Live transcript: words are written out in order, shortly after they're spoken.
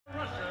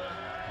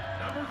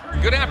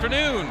Good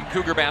afternoon,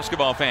 Cougar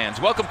basketball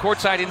fans. Welcome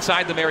courtside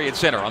inside the Marriott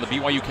Center on the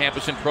BYU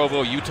campus in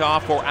Provo, Utah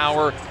for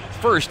our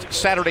first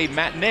Saturday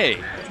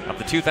matinee of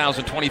the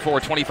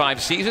 2024-25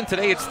 season.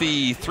 Today it's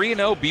the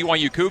 3-0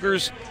 BYU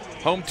Cougars,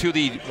 home to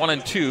the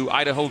 1-2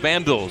 Idaho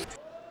Vandals.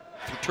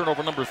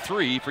 Turnover number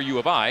 3 for U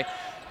of I.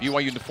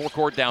 BYU in the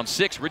forecourt down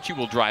 6. Richie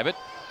will drive it.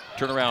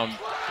 Turn around,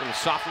 little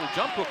soft little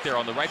jump hook there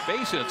on the right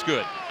base, and it's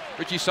good.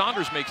 Richie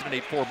Saunders makes it an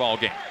 8-4 ball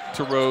game.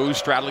 To Rose,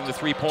 straddling the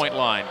three-point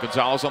line.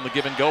 Gonzalez on the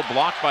give and go,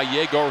 blocked by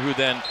Yegor, who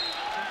then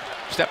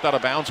stepped out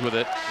of bounds with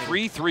it.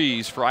 3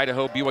 threes for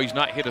Idaho. BYU's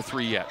not hit a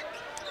 3 yet.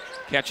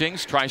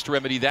 Catchings tries to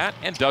remedy that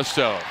and does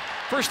so.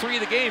 First 3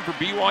 of the game for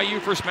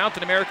BYU. First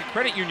Mountain American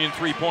Credit Union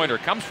three-pointer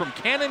comes from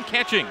Cannon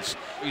Catchings.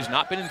 He's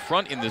not been in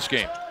front in this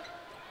game.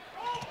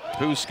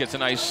 Poos gets a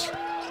nice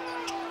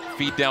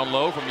feed down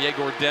low from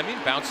Yegor Deming.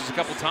 Bounces a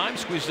couple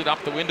times, squeezes it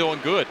up the window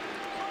and good.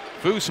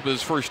 Foos with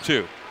his first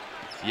 2.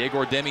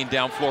 Yegor Deming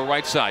down floor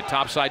right side.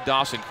 Top side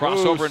Dawson.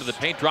 Crossover into the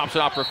paint. Drops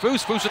it off for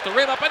Foos. Foos at the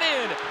rim. Up and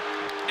in.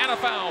 And a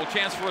foul.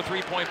 Chance for a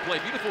three-point play.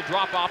 Beautiful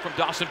drop off from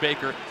Dawson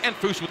Baker. And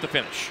Foos with the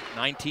finish.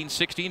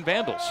 19-16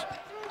 Vandals.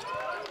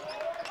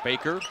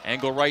 Baker.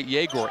 Angle right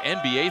Yegor.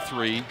 NBA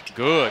 3.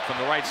 Good from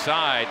the right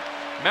side.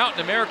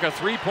 Mountain America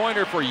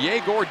three-pointer for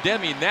Yegor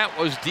Deming. That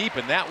was deep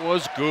and that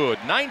was good.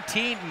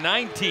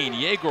 19-19.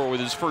 Yegor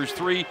with his first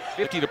 3.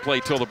 50 to play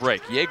till the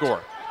break.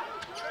 Yegor.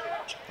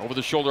 Over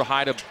the shoulder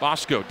high to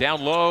Bosco.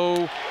 Down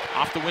low.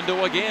 Off the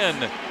window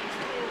again.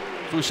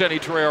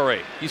 Fousseni Traore.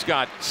 He's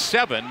got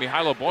 7.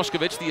 Mihailo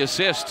Boskovic the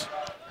assist.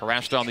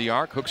 Harassed on the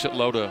arc. Hooks it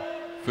low to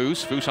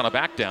Foos. Foos on a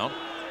back down.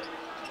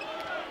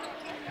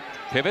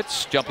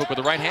 Pivots. Jump hook with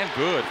the right hand.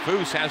 Good.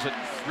 Foos has it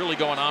really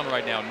going on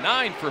right now.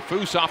 9 for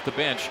Foos off the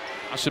bench.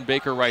 Dawson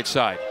Baker right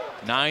side.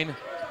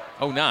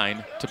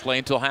 9:09 to play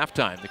until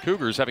halftime. The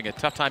Cougars having a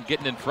tough time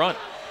getting in front.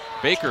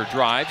 Baker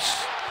drives.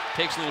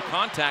 Takes a little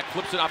contact,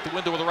 flips it off the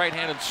window with the right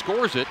hand and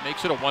scores it.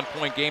 Makes it a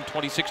 1-point game,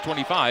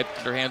 26-25.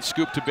 Underhand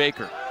scoop to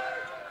Baker.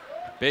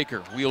 Baker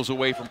wheels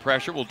away from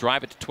pressure, will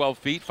drive it to 12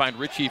 feet, find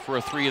Richie for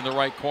a 3 in the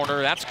right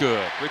corner. That's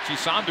good. Richie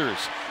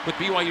Saunders with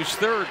BYU's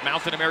 3rd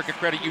Mountain American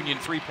Credit Union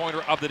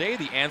three-pointer of the day.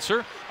 The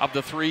answer of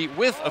the 3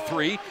 with a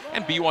 3,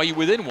 and BYU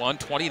within 1,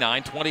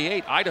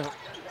 29-28. Idaho.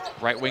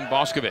 Right wing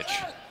Boskovic.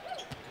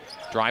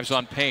 Drives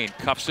on Payne,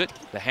 cuffs it.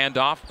 The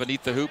handoff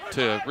beneath the hoop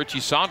to Richie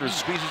Saunders.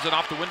 Squeezes it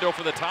off the window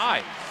for the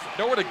tie.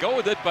 Nowhere to go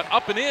with it, but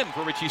up and in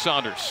for Richie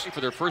Saunders. For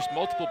their first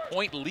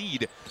multiple-point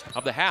lead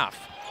of the half.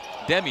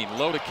 Deming,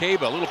 low to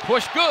Kaba. A little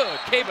push, good.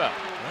 Kaba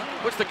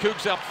puts the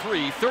Cougs up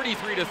 3.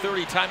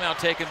 33-30, timeout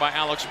taken by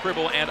Alex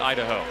Pribble and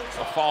Idaho.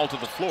 A fall to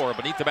the floor.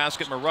 Beneath the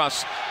basket,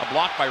 Maruss. A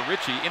block by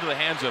Richie into the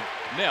hands of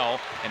Nell.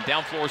 And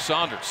down floor,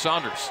 Saunders.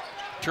 Saunders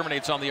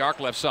terminates on the arc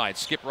left side.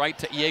 Skip right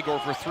to Yegor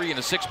for 3 and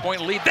a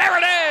 6-point lead. There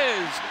it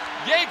is!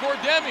 Yegor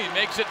Deming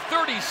makes it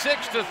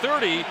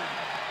 36-30.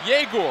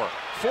 Yegor,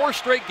 4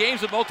 straight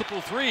games of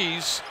multiple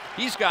 3s.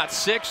 He's got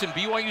 6 and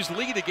BYU's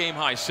lead a game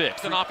high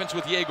 6. An offense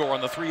with Yegor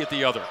on the 3 at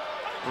the other.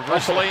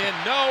 Reverse lay in,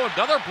 no,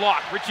 another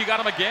block. Richie got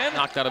him again.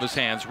 Knocked out of his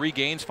hands,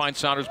 regains, finds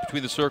Saunders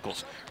between the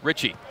circles.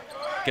 Richie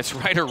gets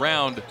right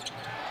around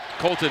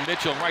Colton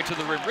Mitchell right to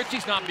the rim.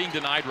 Richie's not being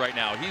denied right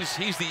now.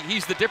 He's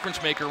the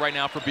difference maker right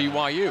now for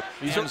BYU.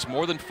 He's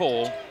more than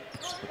full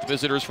with the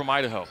visitors from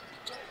Idaho.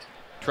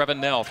 Trevin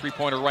Nell,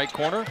 three-pointer right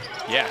corner.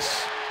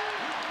 Yes.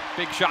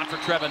 Big shot for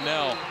Trevin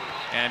Nell.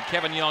 And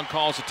Kevin Young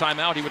calls a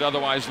timeout. He would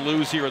otherwise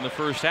lose here in the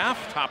first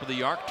half. Top of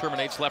the arc,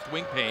 terminates left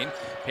wing Payne.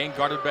 Payne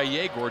guarded by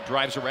Yegor,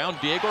 drives around.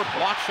 Yegor,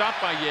 block shot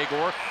by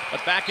Yegor,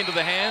 but back into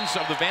the hands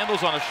of the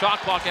Vandals on a shot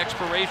clock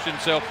expiration.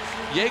 So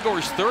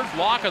Yegor's 3rd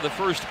block of the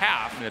first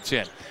half, and it's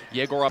in.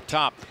 Yegor up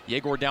top,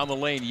 Yegor down the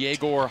lane.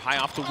 Yegor high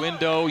off the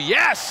window,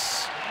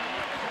 yes!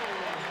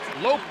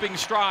 Loping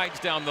strides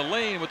down the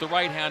lane with the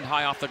right hand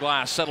high off the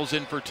glass. Settles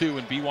in for 2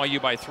 and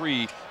BYU by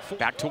 3.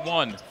 Back to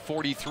 1,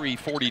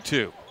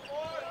 43-42.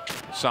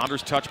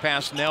 Saunders touch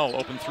pass Nell,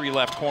 open 3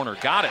 left corner.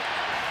 Got it.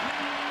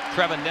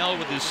 Trevin Nell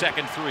with his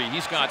second 3.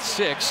 He's got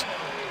 6.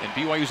 And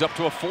BYU's up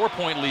to a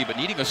 4-point lead, but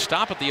needing a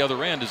stop at the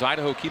other end as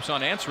Idaho keeps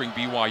on answering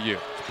BYU.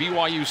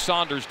 BYU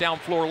Saunders down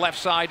floor left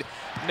side.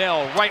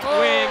 Nell right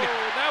wing.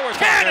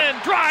 Cannon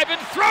drive and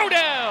throw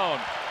down.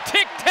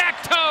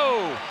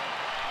 Tic-tac-toe.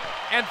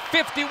 And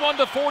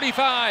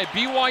 51-45.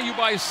 BYU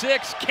by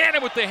 6.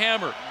 Cannon with the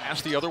hammer.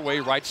 Pass the other way,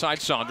 right side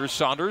Saunders.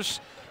 Saunders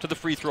to the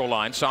free throw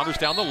line. Saunders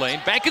down the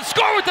lane. Bank and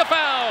score with the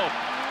foul.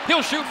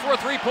 He'll shoot for a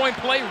 3-point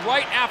play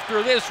right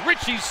after this.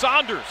 Richie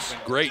Saunders.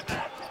 Great.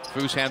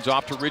 Foos hands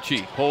off to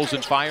Richie. Pulls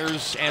and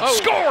fires and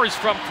scores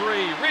from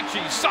 3.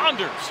 Richie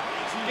Saunders.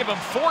 Give him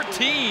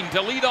 14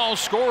 to lead all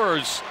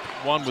scorers.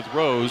 One with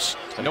Rose.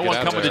 No one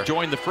coming to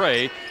join the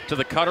fray. To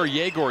the cutter,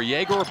 Yegor.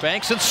 Yegor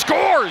banks and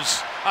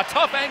scores. A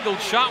tough angled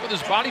shot with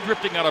his body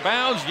drifting out of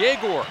bounds.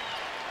 Yegor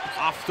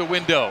off the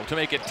window to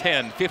make it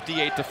 10,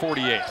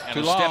 58-48. And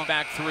a step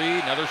back 3,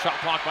 another shot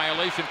clock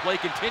violation. Play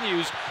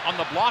continues on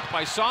the block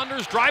by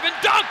Saunders. Drive and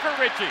dunk for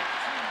Richie.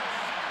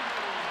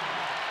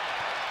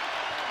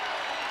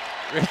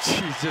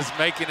 Richie's just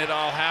making it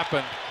all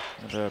happen.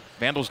 The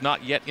Vandals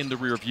not yet in the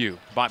rear view.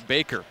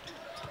 Baker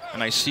A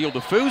nice seal to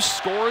Foose.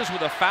 Scores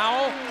with a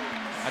foul.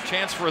 A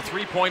chance for a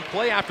three-point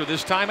play after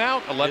this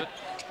timeout. 11.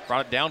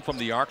 Brought it down from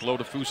the arc. Low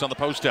to Foose on the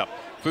post-up.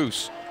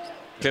 Foose.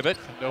 Pivot.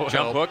 No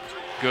jump help. hook.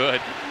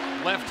 Good.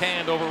 Left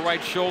hand over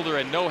right shoulder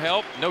and no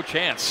help. No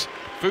chance.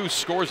 Foose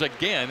scores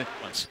again.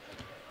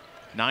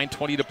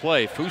 9:20 to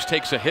play. Foose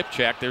takes a hip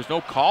check. There's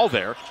no call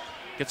there.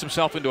 Gets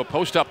himself into a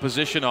post-up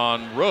position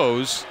on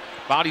Rose.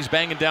 Body's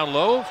banging down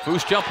low.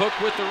 Foose jump hook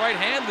with the right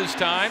hand this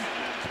time.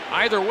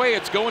 Either way,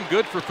 it's going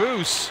good for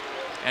Foose.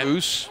 And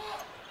Foose,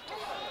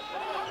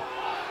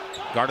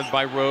 guarded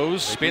by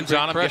Rose, spins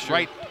on him, gets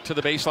right to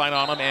the baseline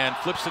on him, and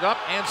flips it up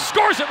and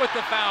scores it with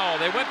the foul.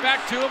 They went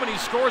back to him, and he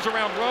scores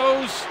around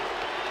Rose.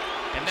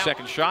 And now,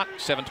 second shot,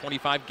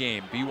 7:25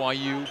 game.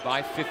 BYU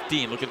by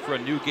 15, looking for a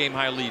new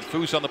game-high lead.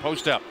 Foose on the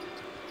post-up.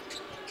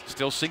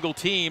 Still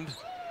single-teamed.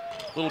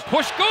 Little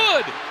push,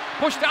 good!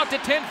 Pushed out to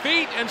 10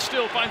 feet and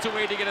still finds a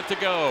way to get it to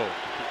go.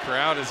 The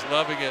crowd is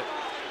loving it.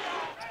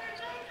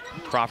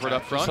 Crawford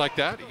up front. Just like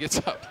that, he gets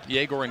up.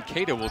 Yegor and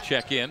Keita will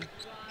check in.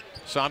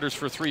 Saunders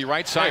for three,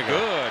 right side,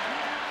 good.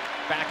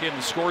 Back in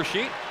the score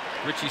sheet.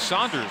 Richie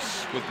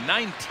Saunders with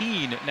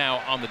 19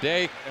 now on the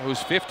day,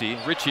 who's 50.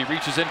 Richie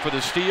reaches in for the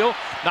steal,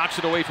 knocks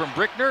it away from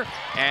Brickner,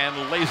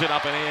 and lays it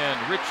up and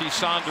in. Richie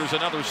Saunders,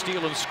 another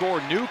steal and score,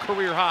 new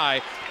career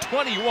high,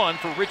 21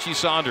 for Richie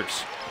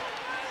Saunders.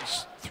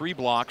 3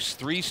 blocks,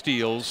 3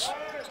 steals,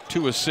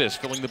 2 assists,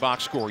 filling the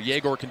box score.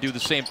 Yegor can do the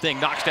same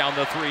thing, knocks down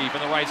the 3 from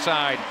the right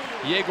side.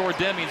 Yegor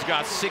Deming's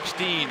got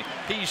 16.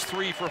 He's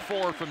 3 for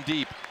 4 from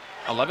deep.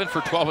 11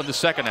 for 12 in the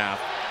second half.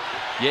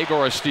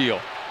 Yegor a steal.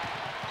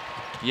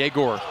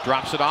 Yegor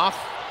drops it off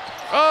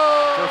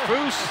for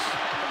Foose.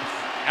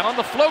 And on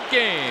the float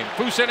game,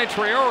 Fousseyni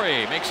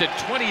Traore makes it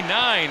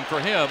 29 for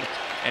him,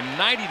 and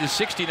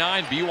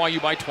 90-69,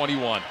 BYU by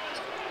 21.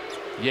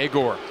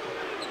 Yegor,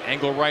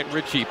 angle right,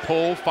 Richie,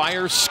 pull,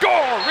 fire,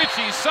 score!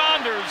 Richie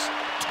Saunders,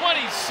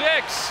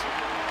 26.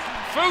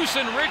 Foose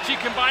and Richie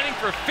combining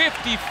for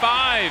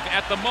 55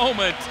 at the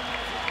moment.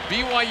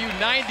 BYU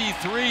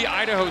 93,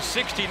 Idaho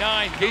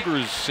 69.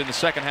 Cougars in the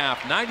second half,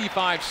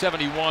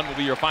 95-71 will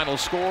be your final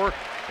score.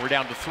 We're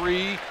down to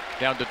 3,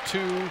 down to 2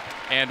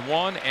 and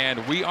 1,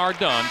 and we are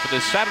done for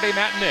this Saturday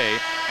matinee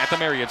at the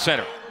Marriott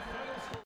Center.